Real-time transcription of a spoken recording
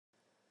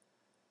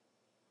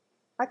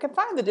I can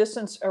find the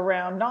distance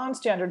around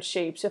non-standard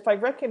shapes if I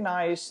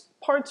recognize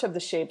parts of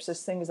the shapes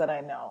as things that I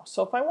know.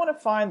 So if I want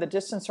to find the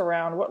distance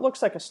around what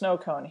looks like a snow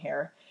cone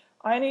here,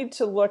 I need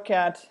to look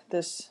at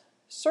this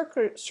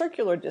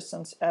circular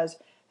distance as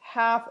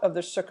half of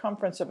the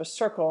circumference of a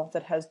circle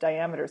that has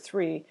diameter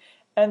 3,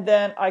 and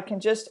then I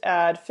can just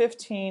add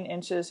 15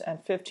 inches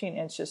and 15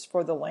 inches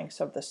for the lengths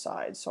of the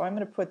sides. So I'm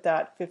going to put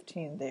that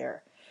 15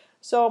 there.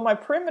 So my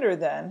perimeter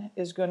then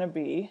is going to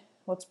be,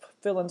 let's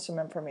fill in some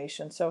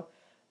information. So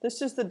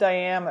this is the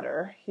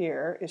diameter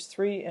here is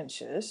 3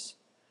 inches.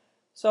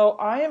 So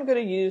I am going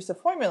to use the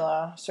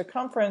formula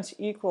circumference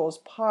equals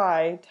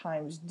pi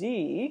times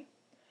d,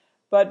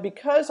 but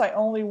because I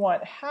only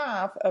want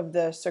half of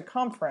the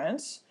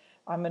circumference,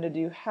 I'm going to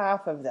do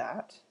half of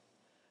that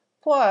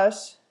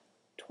plus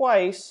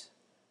twice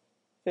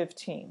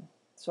 15.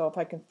 So if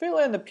I can fill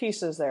in the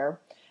pieces there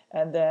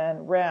and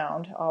then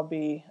round, I'll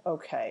be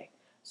okay.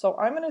 So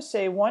I'm going to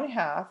say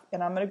 1/2,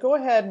 and I'm going to go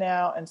ahead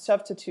now and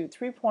substitute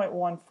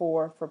 3.14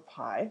 for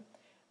pi.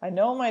 I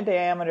know my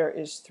diameter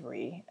is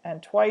 3,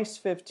 and twice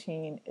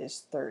 15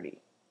 is 30. If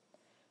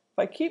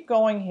I keep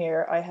going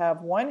here, I have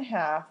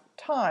 1/2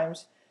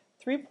 times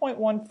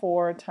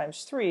 3.14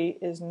 times 3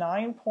 is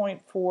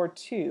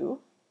 9.42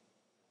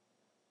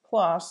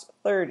 plus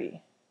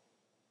 30.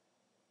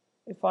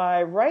 If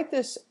I write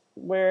this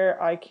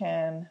where I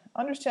can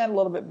understand a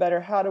little bit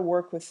better how to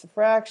work with the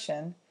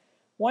fraction,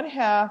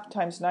 1/2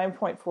 times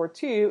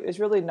 9.42 is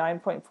really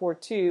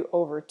 9.42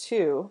 over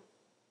 2.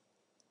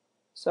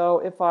 So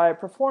if I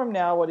perform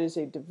now what is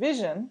a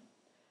division,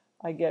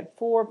 I get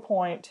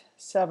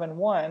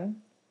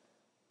 4.71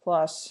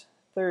 plus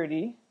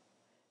 30,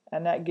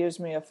 and that gives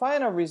me a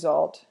final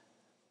result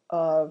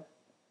of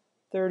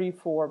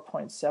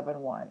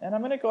 34.71. And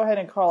I'm going to go ahead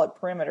and call it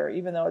perimeter,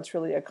 even though it's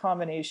really a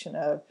combination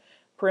of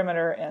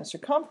perimeter and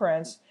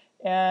circumference.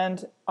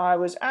 And I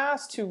was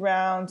asked to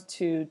round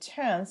to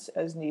tenths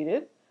as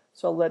needed,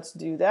 so let's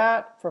do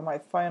that for my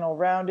final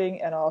rounding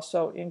and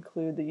also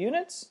include the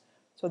units.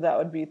 So that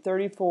would be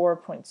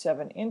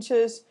 34.7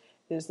 inches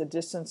is the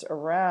distance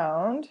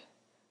around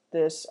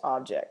this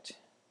object.